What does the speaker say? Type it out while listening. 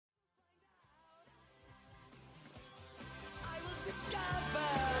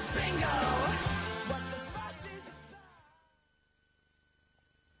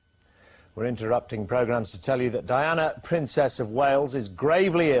We're interrupting programmes to tell you that Diana, Princess of Wales, is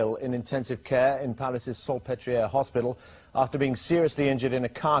gravely ill in intensive care in Paris's Salpêtrière Hospital after being seriously injured in a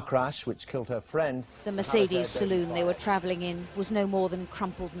car crash which killed her friend. The Mercedes saloon they were travelling in was no more than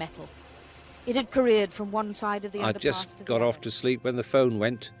crumpled metal. It had careered from one side of the underpass I just got off to sleep when the phone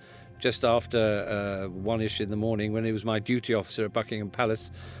went, just after 1ish in the morning, when it was my duty officer at Buckingham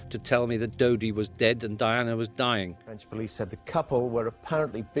Palace to tell me that Dodi was dead and Diana was dying. French police said the couple were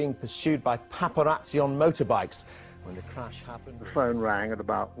apparently being pursued by paparazzi on motorbikes when the crash happened. The phone rang at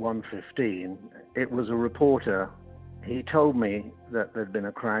about 1:15. It was a reporter. He told me that there'd been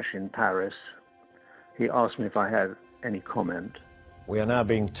a crash in Paris. He asked me if I had any comment. We are now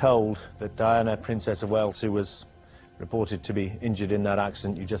being told that Diana, Princess of Wales, who was reported to be injured in that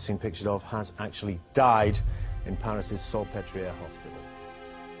accident you've just seen pictures of, has actually died in Paris's Salpêtrière Hospital.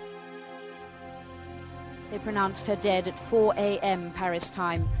 They pronounced her dead at 4 a.m. Paris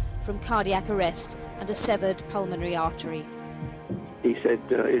time from cardiac arrest and a severed pulmonary artery. He said,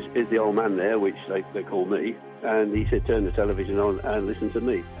 is the old man there, which they call me, and he said, turn the television on and listen to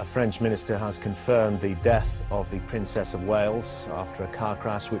me. A French minister has confirmed the death of the Princess of Wales after a car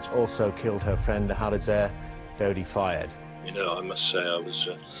crash which also killed her friend, the Harrods heir, Dodi Fayed. You know, I must say I was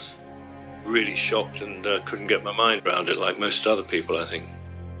really shocked and couldn't get my mind around it like most other people, I think.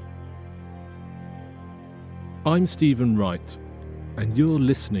 I'm Stephen Wright, and you're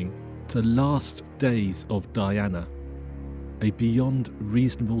listening to Last Days of Diana, a Beyond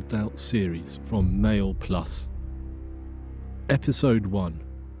Reasonable Doubt series from Mail Plus. Episode 1,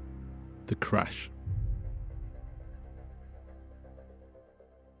 The Crash.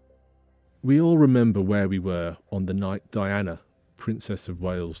 We all remember where we were on the night Diana, Princess of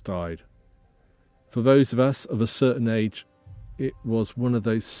Wales, died. For those of us of a certain age, it was one of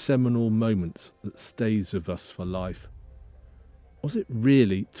those seminal moments that stays with us for life. Was it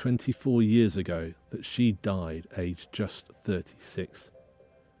really 24 years ago that she died, aged just 36?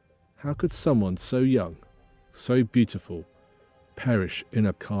 How could someone so young, so beautiful, perish in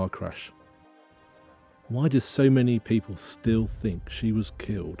a car crash? Why do so many people still think she was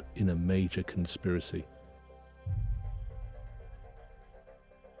killed in a major conspiracy?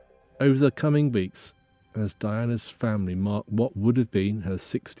 Over the coming weeks, as Diana's family mark what would have been her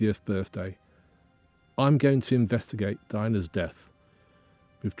 60th birthday, I'm going to investigate Diana's death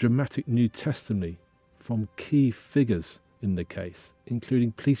with dramatic new testimony from key figures in the case,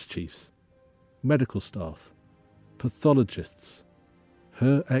 including police chiefs, medical staff, pathologists,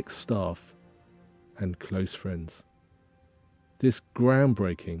 her ex-staff, and close friends. This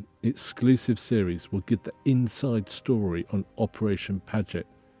groundbreaking, exclusive series will give the inside story on Operation Paget,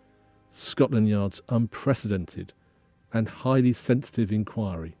 Scotland Yard's unprecedented and highly sensitive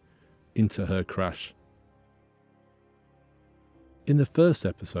inquiry into her crash. In the first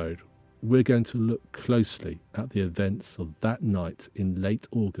episode, we're going to look closely at the events of that night in late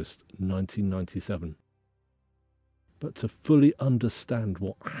August 1997. But to fully understand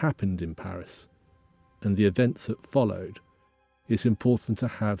what happened in Paris and the events that followed, it's important to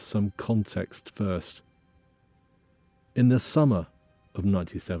have some context first. In the summer of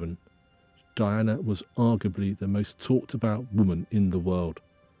 97, Diana was arguably the most talked about woman in the world.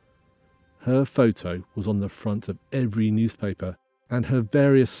 Her photo was on the front of every newspaper, and her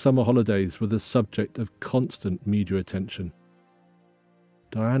various summer holidays were the subject of constant media attention.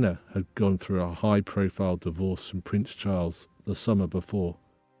 Diana had gone through a high-profile divorce from Prince Charles the summer before.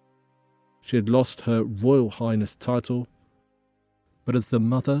 She had lost her Royal Highness title, but as the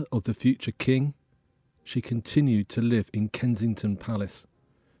mother of the future king, she continued to live in Kensington Palace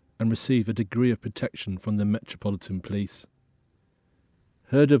and receive a degree of protection from the Metropolitan Police.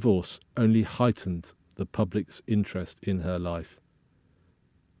 Her divorce only heightened the public's interest in her life.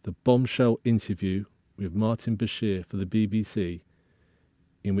 The bombshell interview with Martin Bashir for the BBC,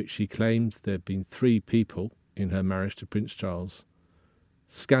 in which she claimed there had been 3 people in her marriage to Prince Charles,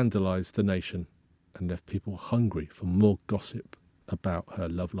 scandalised the nation and left people hungry for more gossip about her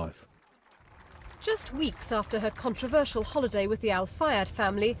love life. Just weeks after her controversial holiday with the Al Fayed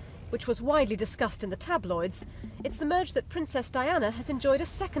family, which was widely discussed in the tabloids, it's emerged that Princess Diana has enjoyed a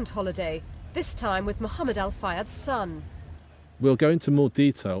second holiday, this time with Mohammed Al Fayed's son. We'll go into more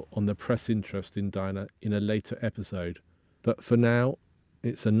detail on the press interest in Diana in a later episode, but for now,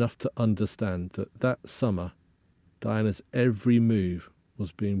 it's enough to understand that summer, Diana's every move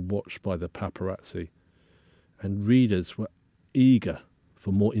was being watched by the paparazzi, and readers were eager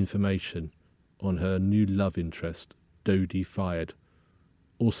for more information on her new love interest, Dodi Fayed,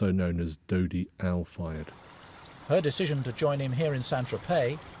 also known as Dodi Al Fayed. Her decision to join him here in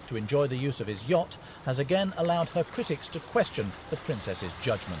Saint-Tropez to enjoy the use of his yacht has again allowed her critics to question the princess's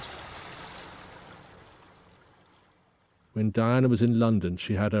judgment. When Diana was in London,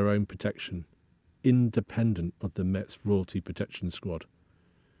 she had her own protection, independent of the Met's Royalty Protection Squad.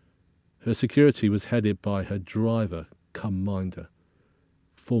 Her security was headed by her driver, cum minder,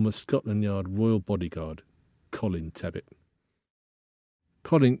 former Scotland Yard Royal Bodyguard, Colin Tebbit.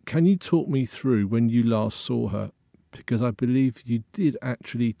 Colin, can you talk me through when you last saw her? Because I believe you did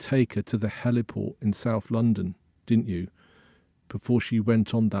actually take her to the heliport in South London, didn't you, before she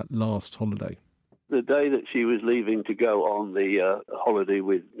went on that last holiday? The day that she was leaving to go on the holiday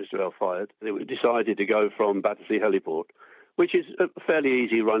with Mr. Al-Fayed, it was decided to go from Battersea Heliport, which is a fairly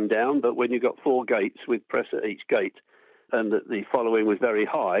easy run down, but when you've got 4 gates with press at each gate and that the following was very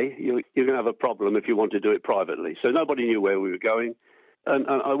high, you're going to have a problem if you want to do it privately. So nobody knew where we were going. And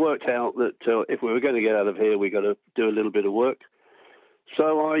I worked out that if we were going to get out of here, we got to do a little bit of work.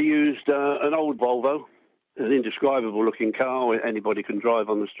 So I used an old Volvo, an indescribable-looking car anybody can drive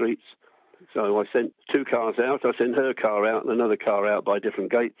on the streets. So I sent 2 cars out. I sent her car out and another car out by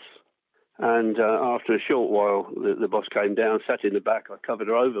different gates. And after a short while, the boss came down, sat in the back. I covered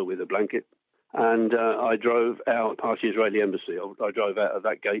her over with a blanket. And I drove out past the Israeli embassy. I drove out of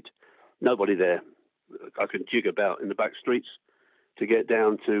that gate. Nobody there. I could jig about in the back streets to get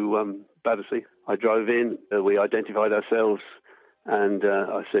down to Battersea. I drove in. We identified ourselves. And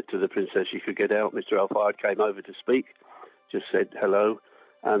I said to the princess she could get out. Mr. Al-Fayed came over to speak, just said hello.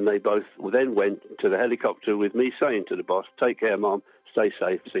 And they both then went to the helicopter with me saying to the boss, "Take care, Mom, stay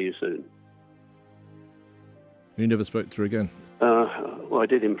safe, see you soon." You never spoke to her again? Well, I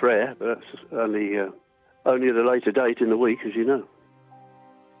did in prayer, but that's only at a later date in the week, as you know.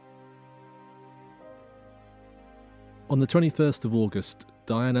 On the 21st of August,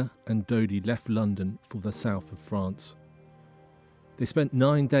 Diana and Dodi left London for the south of France. They spent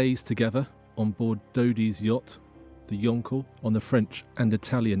 9 days together on board Dodi's yacht, the Yonkel, on the French and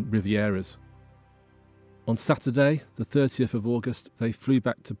Italian Rivieras. On Saturday, the 30th of August, they flew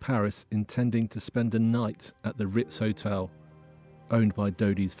back to Paris, intending to spend a night at the Ritz Hotel, owned by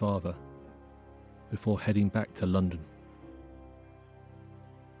Dodi's father, before heading back to London.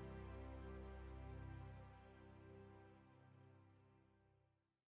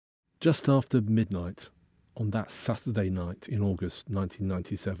 Just after midnight, on that Saturday night in August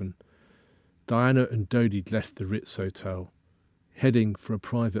 1997, Diana and Dodi left the Ritz Hotel, heading for a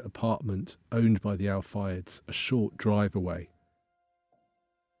private apartment owned by the Al-Fayeds a short drive away.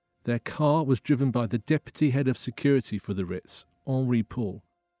 Their car was driven by the deputy head of security for the Ritz, Henri Paul,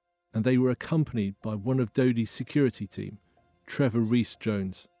 and they were accompanied by one of Dodi's security team, Trevor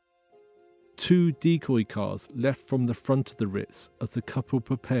Rhys-Jones. 2 decoy cars left from the front of the Ritz as the couple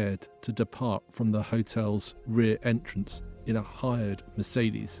prepared to depart from the hotel's rear entrance in a hired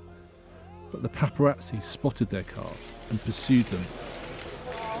Mercedes. But the paparazzi spotted their car and pursued them.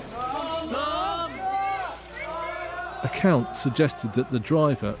 Accounts suggested that the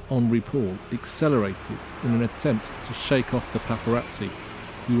driver, Henri Paul, accelerated in an attempt to shake off the paparazzi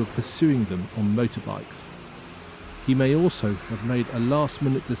who were pursuing them on motorbikes. He may also have made a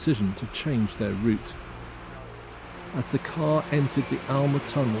last-minute decision to change their route. As the car entered the Alma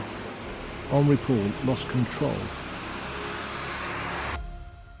tunnel, Henri Paul lost control.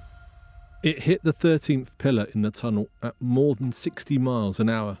 It hit the 13th pillar in the tunnel at more than 60 miles an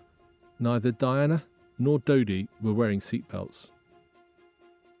hour. Neither Diana nor Dodi were wearing seatbelts.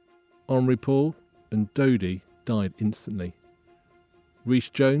 Henri Paul and Dodi died instantly.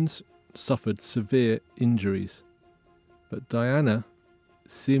 Rhys-Jones suffered severe injuries, but Diana,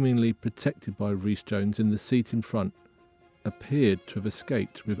 seemingly protected by Rhys-Jones in the seat in front, appeared to have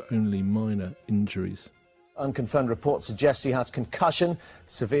escaped with only minor injuries. Unconfirmed reports suggest he has concussion,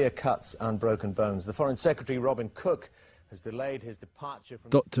 severe cuts and broken bones. The Foreign Secretary, Robin Cook, has delayed his departure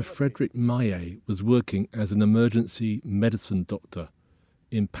from... Dr. Frédéric Maillet was working as an emergency medicine doctor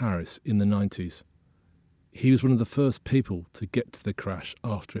in Paris in the 90s. He was one of the first people to get to the crash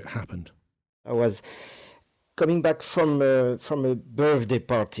after it happened. I was coming back from a birthday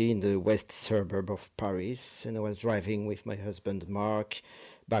party in the west suburb of Paris, and I was driving with my husband Mark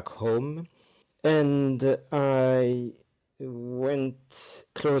back home. And I went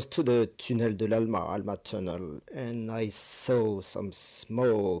close to the Tunnel de l'Alma tunnel, and I saw some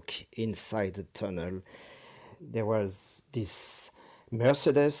smoke inside the tunnel. There was this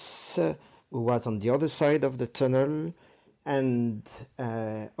Mercedes who was on the other side of the tunnel, and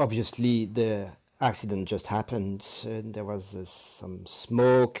obviously the accident just happened. And there was some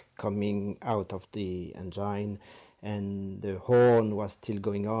smoke coming out of the engine, and the horn was still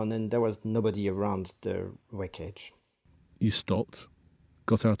going on, and there was nobody around the wreckage. You stopped,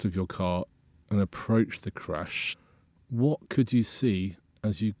 got out of your car and approached the crash. What could you see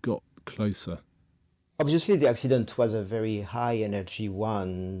as you got closer? Obviously, the accident was a very high energy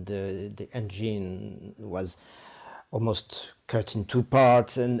one. The engine was almost cut in two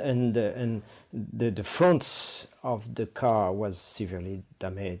parts, and the front of the car was severely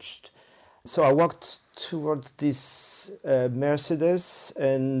damaged. So I walked towards this Mercedes,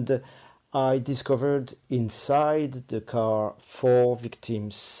 and I discovered inside the car 4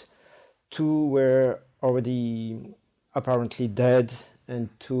 victims. 2 were already apparently dead, and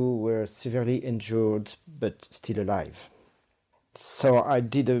 2 were severely injured but still alive. So I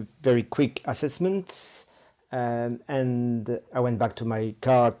did a very quick assessment, and I went back to my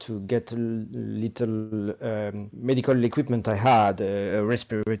car to get a little medical equipment I had, a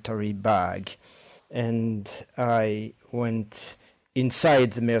respiratory bag. And I went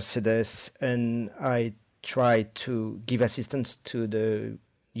inside the Mercedes, and I tried to give assistance to the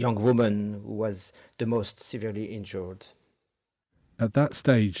young woman who was the most severely injured. At that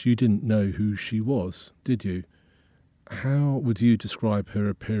stage, you didn't know who she was, did you? How would you describe her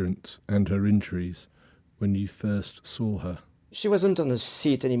appearance and her injuries when you first saw her? She wasn't on the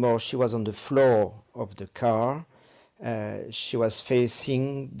seat anymore. She was on the floor of the car. She was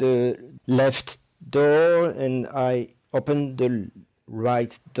facing the left door, and I opened the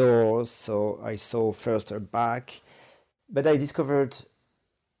right door, so I saw first her back. But I discovered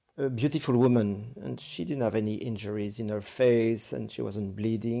a beautiful woman, and she didn't have any injuries in her face, and she wasn't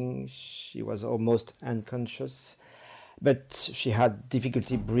bleeding. She was almost unconscious, but she had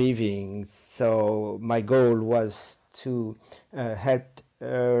difficulty breathing. So my goal was to help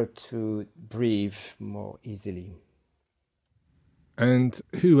her to breathe more easily. And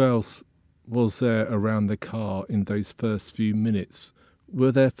who else was there around the car in those first few minutes?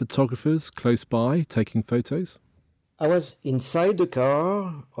 Were there photographers close by taking photos? I was inside the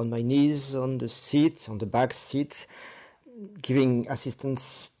car, on my knees on the seat, on the back seat, giving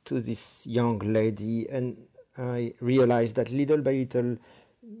assistance to this young lady, and I realized that little by little,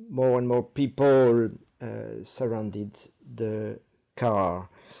 more and more people surrounded the car.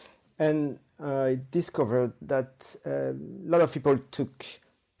 And I discovered that a lot of people took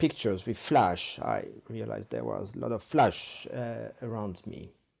pictures with flash. I realized there was a lot of flash around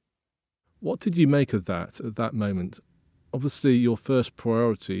me. What did you make of that at that moment? Obviously, your first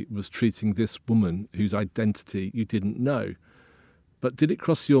priority was treating this woman whose identity you didn't know. But did it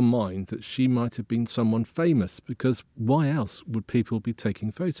cross your mind that she might have been someone famous? Because why else would people be taking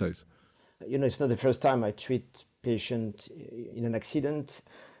photos? You know, it's not the first time I treat patient in an accident.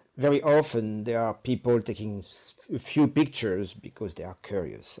 Very often there are people taking a few pictures because they are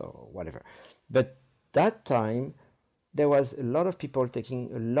curious or whatever. But that time, there was a lot of people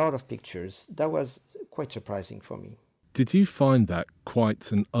taking a lot of pictures. That was quite surprising for me. Did you find that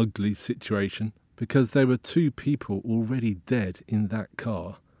quite an ugly situation? Because there were 2 people already dead in that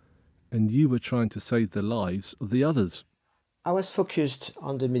car, and you were trying to save the lives of the others. I was focused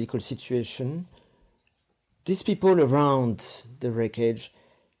on the medical situation. These people around the wreckage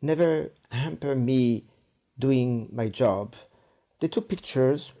never hamper me doing my job. They took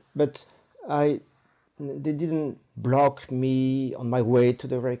pictures, but they didn't block me on my way to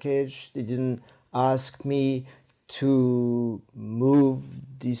the wreckage. They didn't ask me to move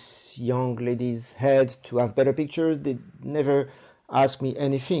this young lady's head to have better pictures. They never asked me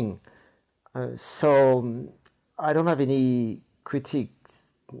anything. So I don't have any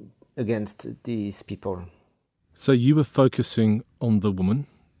critiques against these people. So you were focusing on the woman,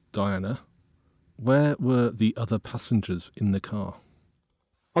 Diana. Where were the other passengers in the car?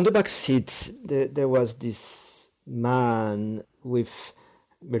 On the back seat, there was this man with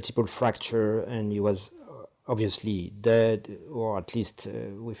multiple fracture, and he was obviously dead, or at least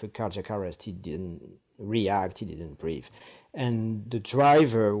with a cardiac arrest. He didn't react, he didn't breathe. And the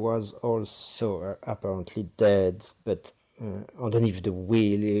driver was also apparently dead, but underneath the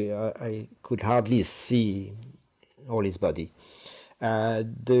wheel, I could hardly see all his body.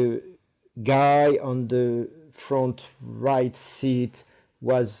 The guy on the front right seat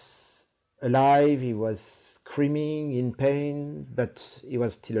was alive. He was screaming in pain, but he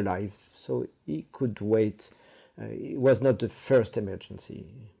was still alive, so he could wait. It was not the first emergency.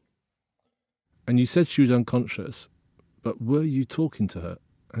 And you said she was unconscious, but were you talking to her?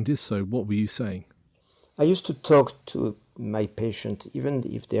 And if so, what were you saying? I used to talk to my patient, even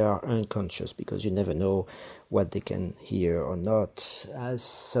if they are unconscious, because you never know what they can hear or not.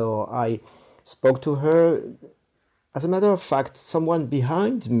 So I spoke to her. As a matter of fact, someone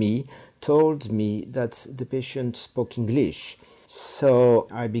behind me told me that the patient spoke English. So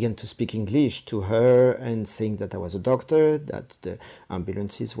I began to speak English to her and saying that I was a doctor, that the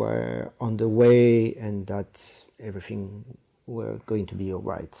ambulances were on the way, and that everything were going to be all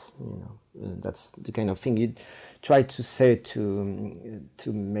right. That's the kind of thing you try to say to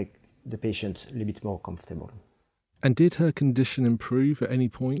make the patient a little bit more comfortable. And did her condition improve at any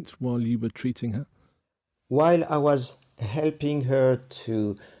point while you were treating her? While I was helping her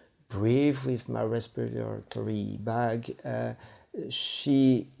to breathe with my respiratory bag,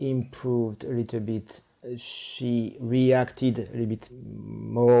 she improved a little bit. She reacted a little bit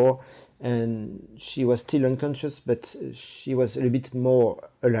more, and she was still unconscious, but she was a little bit more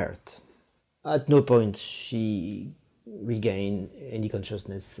alert. At no point she regained any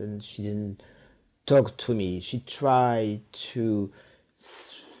consciousness, and she didn't talk to me. She tried to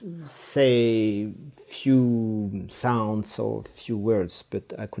say few sounds or few words,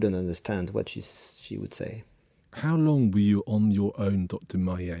 but I couldn't understand what she would say. How long were you on your own, Dr.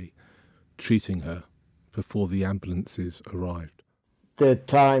 Maillet, treating her before the ambulances arrived? The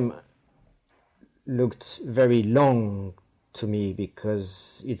time looked very long to me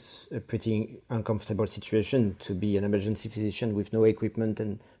because it's a pretty uncomfortable situation to be an emergency physician with no equipment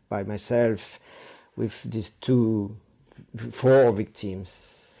and by myself with these 4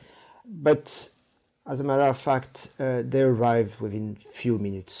 victims. But as a matter of fact, they arrived within few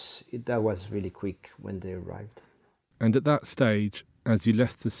minutes. That was really quick when they arrived. And at that stage, as you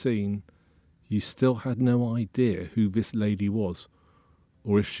left the scene, you still had no idea who this lady was,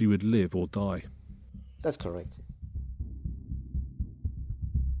 or if she would live or die. That's correct.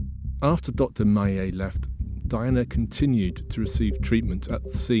 After Dr. Maillet left, Diana continued to receive treatment at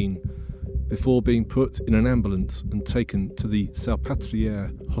the scene before being put in an ambulance and taken to the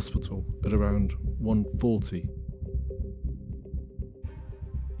Salpêtrière hospital at around 1:40.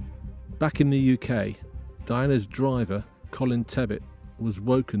 Back in the UK, Diana's driver, Colin Tebbit, was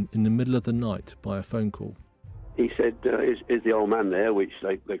woken in the middle of the night by a phone call. He said, is the old man there, which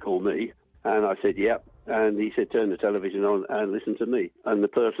they call me? And I said, yep. And he said, turn the television on and listen to me. And the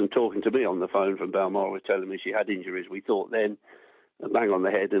person talking to me on the phone from Balmoral was telling me she had injuries. We thought then a bang on the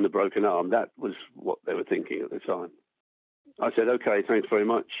head and a broken arm. That was what they were thinking at the time. I said, OK, thanks very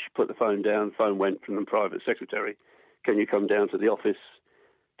much. Put the phone down. Phone went from the private secretary. Can you come down to the office?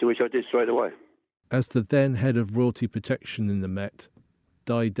 To which I did straight away. As the then head of royalty protection in the Met,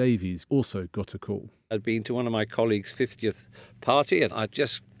 Di Davies also got a call. I'd been to one of my colleagues' 50th party and I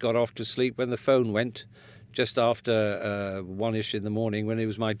just got off to sleep when the phone went just after 1-ish in the morning, when it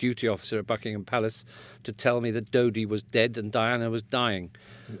was my duty officer at Buckingham Palace to tell me that Dodi was dead and Diana was dying.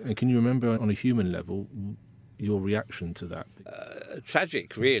 And can you remember on a human level your reaction to that?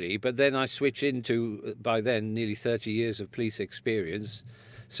 Tragic, really, but then I switch into, by then, nearly 30 years of police experience.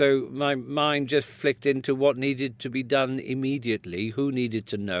 So my mind just flicked into what needed to be done immediately, who needed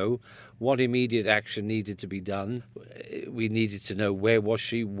to know, what immediate action needed to be done. We needed to know where was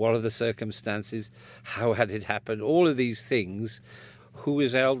she, what are the circumstances, how had it happened, all of these things. Who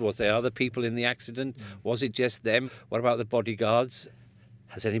was held? Was there other people in the accident? Was it just them? What about the bodyguards?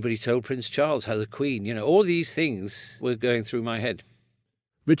 Has anybody told Prince Charles, how the Queen? You know, all these things were going through my head.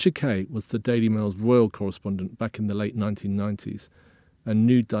 Richard Kay was the Daily Mail's royal correspondent back in the late 1990s and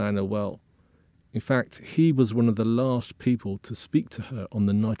knew Diana well. In fact, he was one of the last people to speak to her on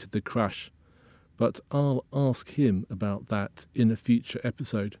the night of the crash, but I'll ask him about that in a future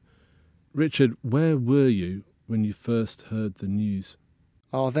episode. Richard, where were you when you first heard the news?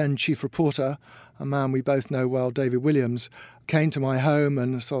 Our then chief reporter, a man we both know well, David Williams, came to my home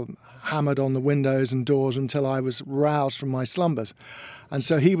and sort of hammered on the windows and doors until I was roused from my slumbers. And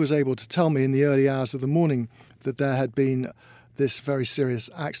so he was able to tell me in the early hours of the morning that there had been this very serious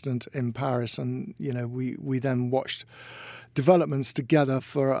accident in Paris, and we then watched developments together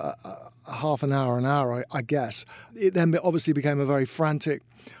for a half an hour, I guess. It then obviously became a very frantic,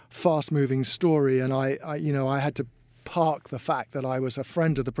 fast-moving story, and I had to park the fact that I was a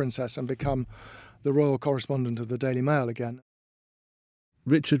friend of the princess and become the royal correspondent of the Daily Mail again.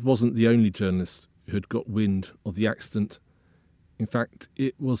 Richard wasn't the only journalist who had got wind of the accident. In fact,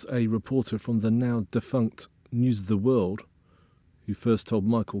 it was a reporter from the now defunct News of the World who first told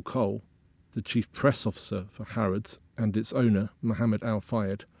Michael Cole, the chief press officer for Harrods and its owner, Mohammed Al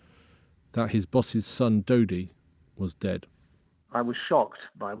Fayed, that his boss's son Dodi was dead. I was shocked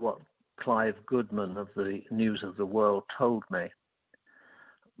by what Clive Goodman of the News of the World told me,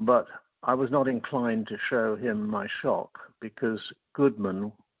 but I was not inclined to show him my shock because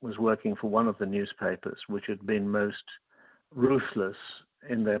Goodman was working for one of the newspapers which had been most ruthless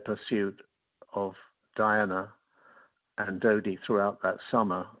in their pursuit of Diana and Dodi throughout that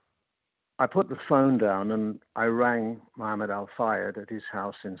summer. I put the phone down and I rang Mohammed Al Fayed at his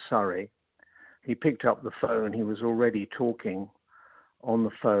house in Surrey. He picked up the phone. He was already talking on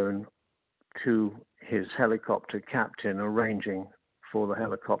the phone to his helicopter captain arranging for the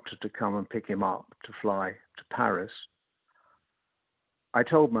helicopter to come and pick him up to fly to Paris, I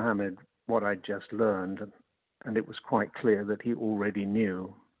told Mohammed what I'd just learned, and it was quite clear that he already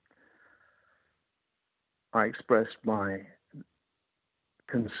knew. I expressed my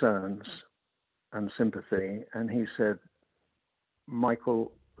concerns and sympathy, and he said,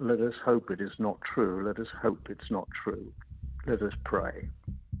 "Michael, let us hope it is not true. Let us hope it's not true. Let us pray."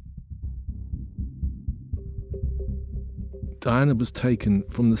 Diana was taken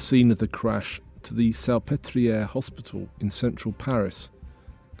from the scene of the crash to the Salpêtrière hospital in central Paris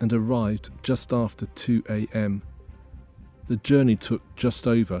and arrived just after 2 a.m. The journey took just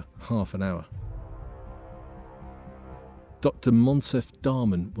over half an hour. Dr. Monsef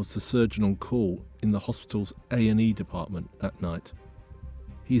Darman was the surgeon on call in the hospital's A&E department that night.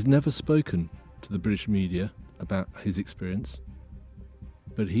 He's never spoken to the British media about his experience,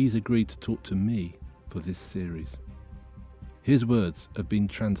 but he's agreed to talk to me for this series. His words have been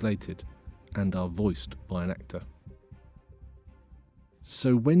translated and are voiced by an actor.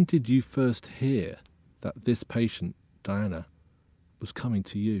 So when did you first hear that this patient, Diana, was coming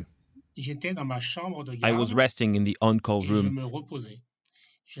to you? I was resting in the on-call room.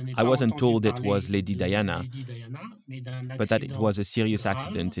 I wasn't told it was Lady Diana, but that it was a serious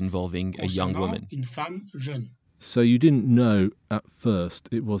accident involving a young woman. So you didn't know at first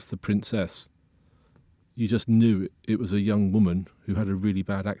it was the princess? You just knew it was a young woman who had a really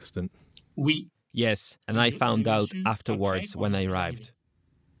bad accident? Yes, and I found out afterwards when I arrived.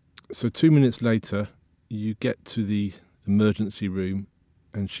 So 2 minutes later, you get to the emergency room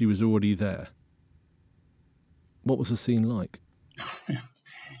and she was already there. What was the scene like?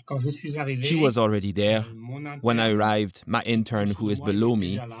 She was already there. When I arrived, my intern, who is below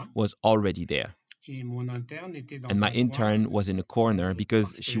me, was already there. And my intern was in a corner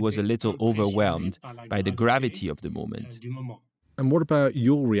because she was a little overwhelmed by the gravity of the moment. And what about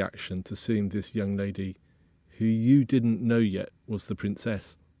your reaction to seeing this young lady who you didn't know yet was the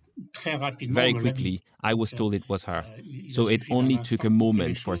princess? Very quickly, I was told it was her, so it only took a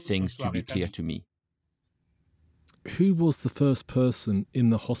moment for things to be clear to me. Who was the first person in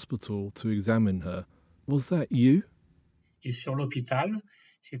the hospital to examine her? Was that you?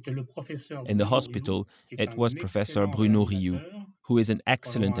 In the hospital, it was Professor Bruno Rioux, who is an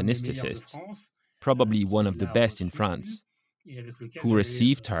excellent anesthetist, probably one of the best in France, who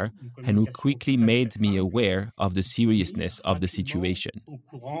received her and who quickly made me aware of the seriousness of the situation.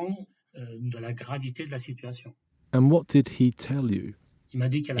 And what did he tell you?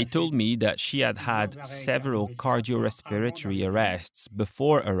 He told me that she had had several cardiorespiratory arrests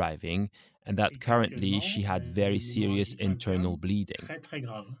before arriving and that currently she had very serious internal bleeding.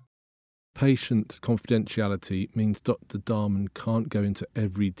 Patient confidentiality means Dr. Darman can't go into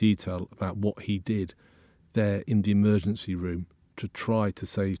every detail about what he did there in the emergency room to try to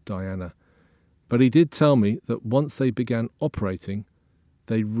save Diana. But he did tell me that once they began operating,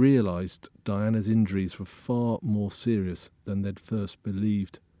 they realised Diana's injuries were far more serious than they'd first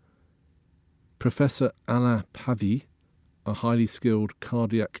believed. Professor Alain Pavie, a highly skilled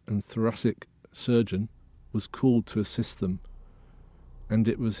cardiac and thoracic surgeon, was called to assist them, and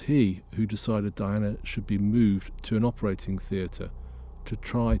it was he who decided Diana should be moved to an operating theatre to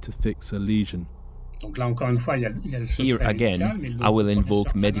try to fix a lesion. Here again, I will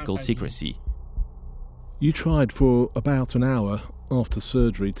invoke medical secrecy. You tried for about an hour after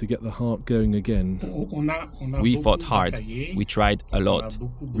surgery to get the heart going again. We fought hard. We tried a lot,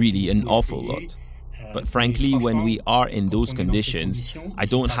 really an awful lot. But frankly, when we are in those conditions, I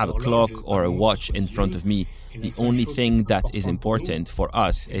don't have a clock or a watch in front of me. The only thing that is important for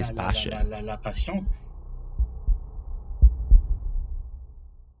us is passion.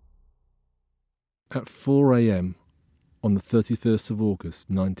 At 4 a.m. on the 31st of August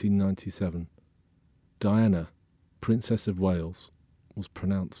 1997, Diana, Princess of Wales, was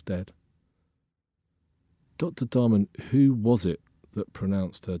pronounced dead. Dr. Darman, who was it that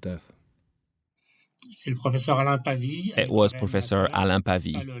pronounced her death? It was Professor Alain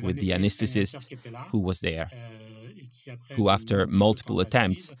Pavie, with the anesthetist who was there, who after multiple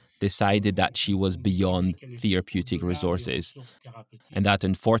attempts decided that she was beyond therapeutic resources, and that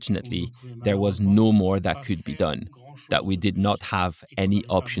unfortunately there was no more that could be done, that we did not have any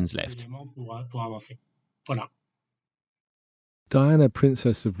options left. Diana,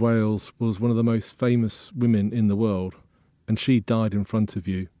 Princess of Wales, was one of the most famous women in the world, and she died in front of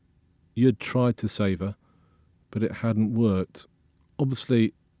you. You had tried to save her, but it hadn't worked.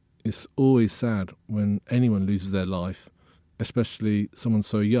 Obviously, it's always sad when anyone loses their life, especially someone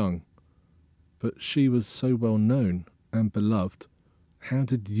so young. But she was so well known and beloved. How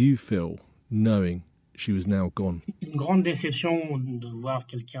did you feel knowing she was now gone?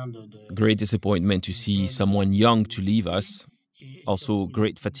 Great disappointment to see someone young to leave us. Also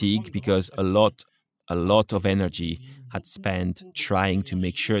great fatigue because a lot of energy had spent trying to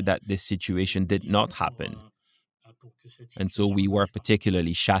make sure that this situation did not happen. And so we were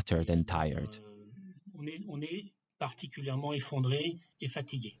particularly shattered and tired.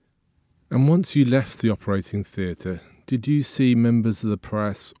 And once you left the operating theatre, did you see members of the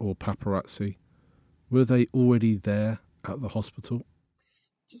press or paparazzi? Were they already there at the hospital?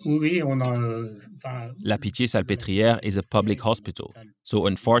 La Pitié-Salpêtrière is a public hospital. So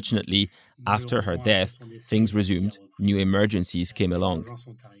unfortunately, after her death, things resumed. New emergencies came along.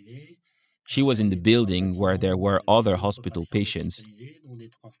 She was in the building where there were other hospital patients.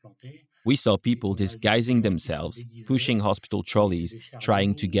 We saw people disguising themselves, pushing hospital trolleys,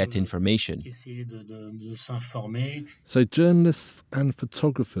 trying to get information. So journalists and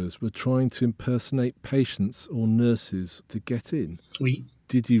photographers were trying to impersonate patients or nurses to get in? Oui.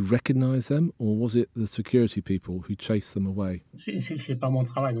 Did you recognize them, or was it the security people who chased them away?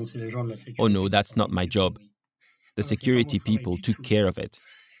 Oh no, that's not my job. The security people took care of it.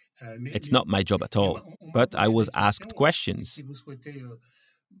 It's not my job at all, but I was asked questions.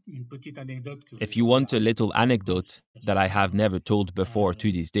 If you want a little anecdote that I have never told before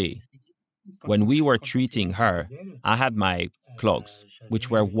to this day, when we were treating her, I had my clogs, which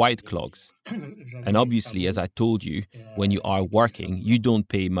were white clogs. And obviously, as I told you, when you are working, you don't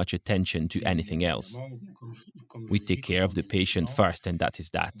pay much attention to anything else. We take care of the patient first, and that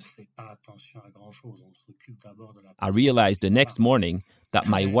is that. I realized the next morning that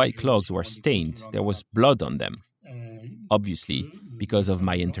my white clogs were stained. There was blood on them. Obviously, because of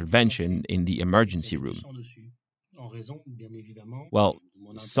my intervention in the emergency room. Well,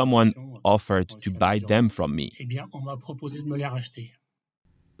 someone offered to buy them from me.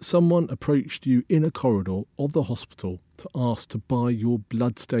 Someone approached you in a corridor of the hospital to ask to buy your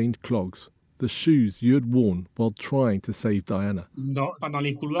blood-stained clogs, the shoes you had worn while trying to save Diana.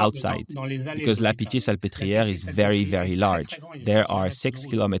 Outside, because La Pitié-Salpêtrière is very, very large. There are 6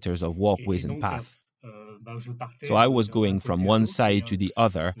 kilometers of walkways and paths. So I was going from one side to the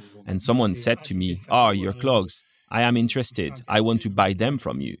other, and someone said to me, "Oh, your clogs. I am interested. I want to buy them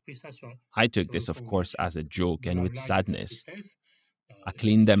from you." I took this, of course, as a joke and with sadness. I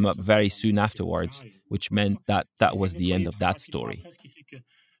cleaned them up very soon afterwards, which meant that that was the end of that story.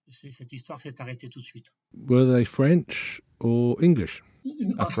 Were they French or English?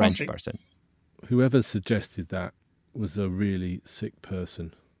 A French person. Whoever suggested that was a really sick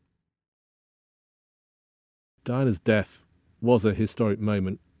person. Diana's death was a historic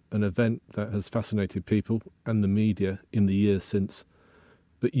moment, an event that has fascinated people and the media in the years since.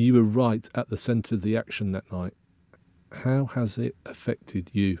 But you were right at the centre of the action that night. How has it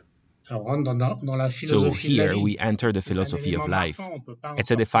affected you? So here we enter the philosophy of life.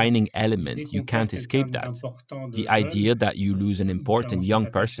 It's a defining element. You can't escape that. The idea that you lose an important young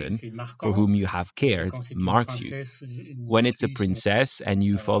person for whom you have cared marks you. When it's a princess and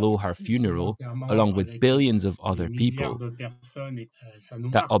you follow her funeral along with billions of other people,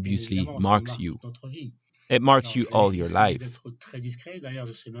 that obviously marks you. It marks you all your life.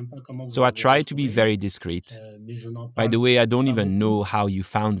 So I try to be very discreet. By the way, I don't even know how you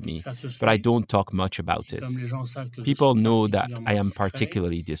found me, but I don't talk much about it. People know that I am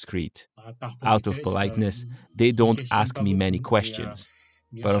particularly discreet. Out of politeness, they don't ask me many questions.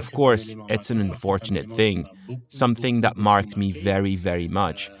 But of course, it's an unfortunate thing, something that marked me very, very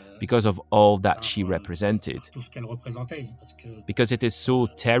much, because of all that she represented. Because it is so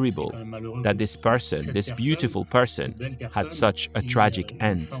terrible that this person, this beautiful person, had such a tragic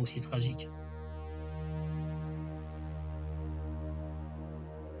end.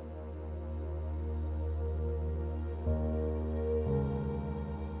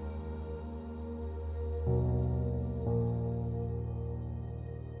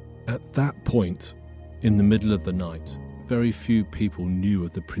 At that point, in the middle of the night, very few people knew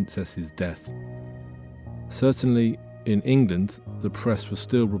of the princess's death. Certainly in England, the press was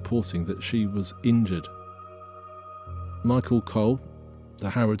still reporting that she was injured. Michael Cole, the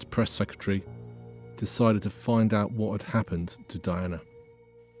Harrods press secretary, decided to find out what had happened to Diana.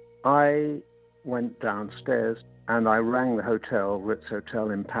 I went downstairs and I rang the hotel, Ritz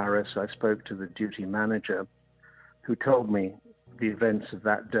Hotel in Paris. I spoke to the duty manager, who told me the events of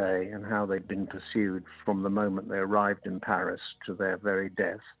that day and how they'd been pursued from the moment they arrived in Paris to their very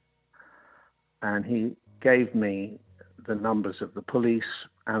death. And he gave me the numbers of the police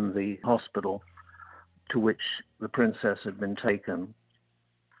and the hospital to which the princess had been taken.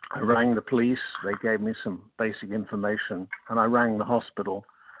 I rang the police, they gave me some basic information, and I rang the hospital,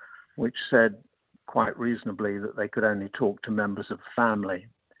 which said quite reasonably that they could only talk to members of the family.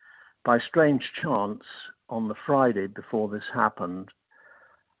 By strange chance, on the Friday before this happened,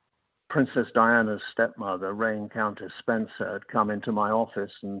 Princess Diana's stepmother, Reign Countess Spencer, had come into my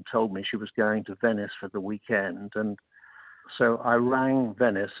office and told me she was going to Venice for the weekend. And so I rang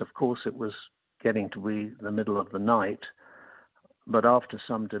Venice. Of course, it was getting to be the middle of the night. But after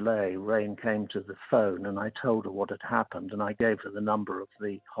some delay, Reign came to the phone and I told her what had happened, and I gave her the number of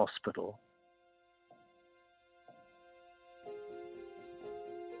the hospital.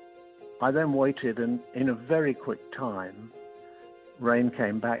 I then waited, and in a very quick time, Reign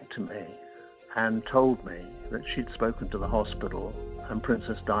came back to me and told me that she'd spoken to the hospital and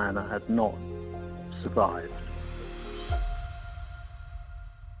Princess Diana had not survived.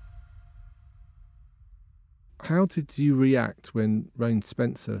 How did you react when Reign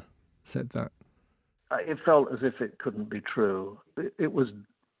Spencer said that? It felt as if it couldn't be true. It was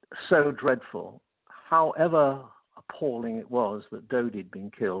so dreadful. However appalling it was that Dodi had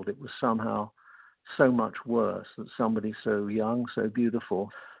been killed, it was somehow so much worse that somebody so young, so beautiful,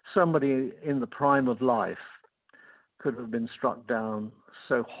 somebody in the prime of life could have been struck down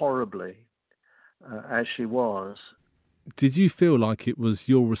so horribly as she was. Did you feel like it was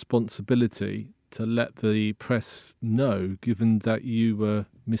your responsibility to let the press know, given that you were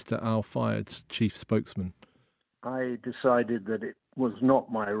Mr. Al-Fayed's chief spokesman? I decided that it was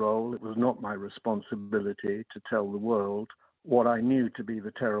not my role, it was not my responsibility to tell the world what I knew to be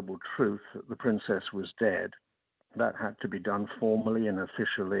the terrible truth, that the princess was dead. That had to be done formally and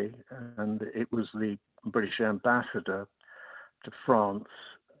officially, and it was the British ambassador to France,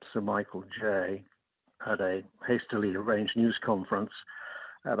 Sir Michael Jay, at a hastily arranged news conference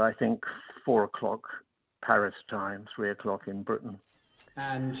at, I think, 4 o'clock Paris time, 3 o'clock in Britain.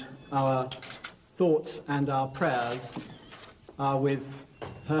 And our thoughts and our prayers are with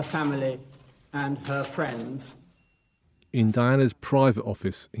her family and her friends. In Diana's private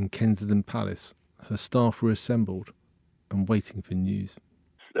office in Kensington Palace, her staff were assembled and waiting for news.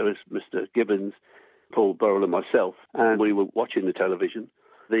 There was Mr. Gibbons, Paul Burrell and myself, and we were watching the television.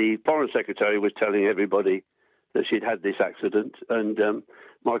 The Foreign Secretary was telling everybody that she'd had this accident, and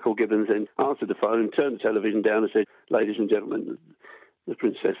Michael Gibbons then answered the phone, turned the television down and said, "Ladies and gentlemen, the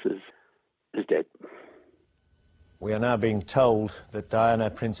princess is dead." We are now being told that Diana,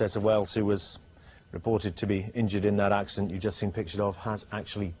 Princess of Wales, who was reported to be injured in that accident you've just seen pictures of, has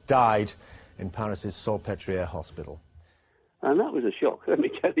actually died in Paris's Salpêtrière hospital. And that was a shock, let me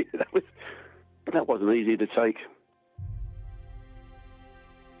tell you. That wasn't easy to take.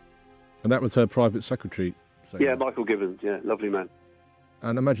 And that was her private secretary? Yeah, Michael Gibbons, yeah, lovely man.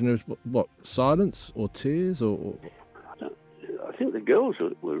 And I imagine there was, what, silence or tears? Or... I think the girls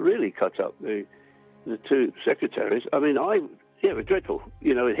were really cut up, the two secretaries. I mean, it was dreadful.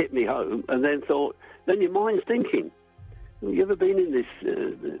 You know, it hit me home, and then your mind's thinking. Have you ever been in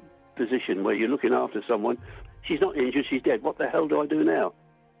this position where you're looking after someone? She's not injured, she's dead. What the hell do I do now?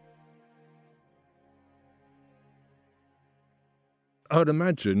 I would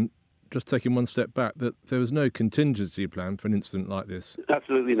imagine, just taking one step back, that there was no contingency plan for an incident like this.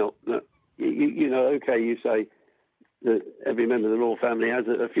 Absolutely not. No. You know, okay, you say that every member of the royal family has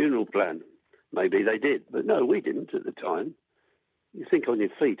a funeral plan. Maybe they did, but no, we didn't at the time. You think on your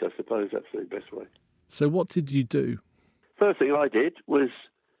feet, I suppose that's the best way. So what did you do? First thing I did was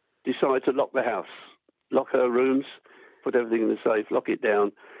decide to lock the house, lock her rooms, put everything in the safe, lock it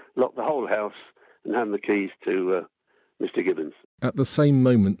down, lock the whole house, and hand the keys to Mr. Gibbons. At the same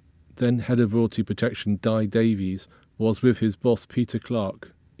moment, then Head of Royalty Protection Di Davies was with his boss Peter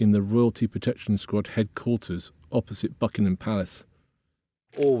Clarke in the Royalty Protection Squad headquarters opposite Buckingham Palace.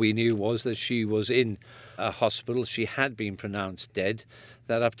 All we knew was that she was in a hospital. She had been pronounced dead,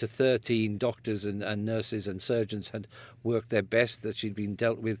 that up to 13 doctors and nurses and surgeons had worked their best, that she'd been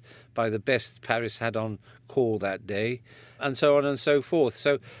dealt with by the best Paris had on call that day, and so on and so forth.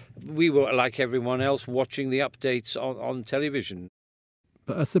 So we were, like everyone else, watching the updates on television.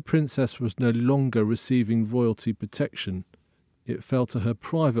 But as the princess was no longer receiving royalty protection, it fell to her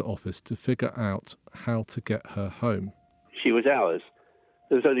private office to figure out how to get her home. She was ours.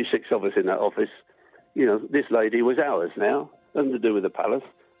 There was only 6 of us in that office. You know, this lady was ours now. Nothing to do with the palace,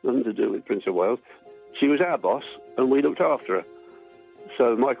 nothing to do with Prince of Wales. She was our boss, and we looked after her.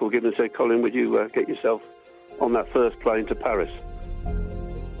 So Michael Gibbons said, "Colin, would you get yourself on that first plane to Paris?"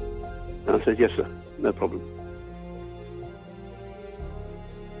 And I said, "Yes, sir, no problem."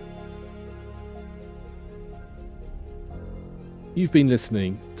 You've been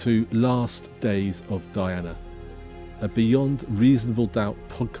listening to Last Days of Diana, a Beyond Reasonable Doubt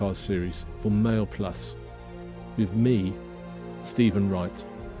podcast series for Mail Plus, with me, Stephen Wright.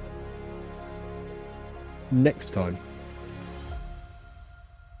 next time.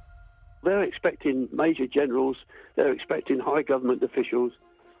 They're expecting major generals, they're expecting high government officials,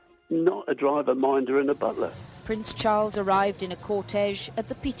 not a driver, minder and a butler. Prince Charles arrived in a cortege at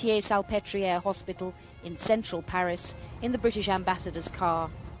the Pitié-Salpêtrière hospital in central Paris in the British ambassador's car.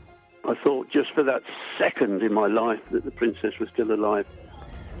 I thought just for that second in my life that the princess was still alive.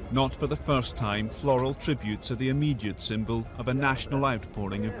 Not for the first time, floral tributes are the immediate symbol of a national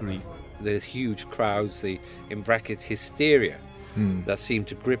outpouring of grief. The huge crowds, the, in brackets, hysteria that seemed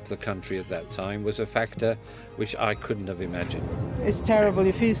to grip the country at that time was a factor which I couldn't have imagined. It's terrible.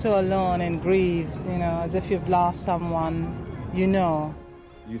 You feel so alone and grieved, as if you've lost someone, You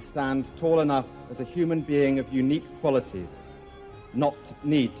stand tall enough as a human being of unique qualities, not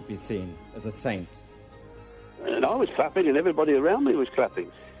need to be seen as a saint. And I was clapping and everybody around me was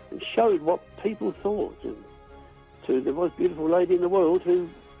clapping and showed what people thought to the most beautiful lady in the world who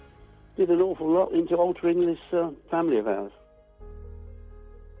did an awful lot into altering this family of ours.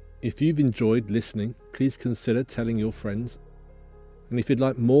 If you've enjoyed listening, please consider telling your friends. And if you'd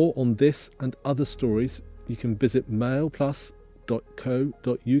like more on this and other stories, you can visit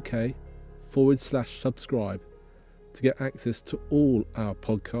mailplus.co.uk/subscribe to get access to all our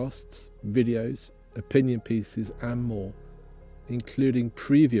podcasts, videos, opinion pieces and more, including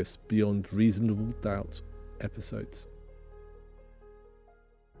previous Beyond Reasonable Doubt episodes.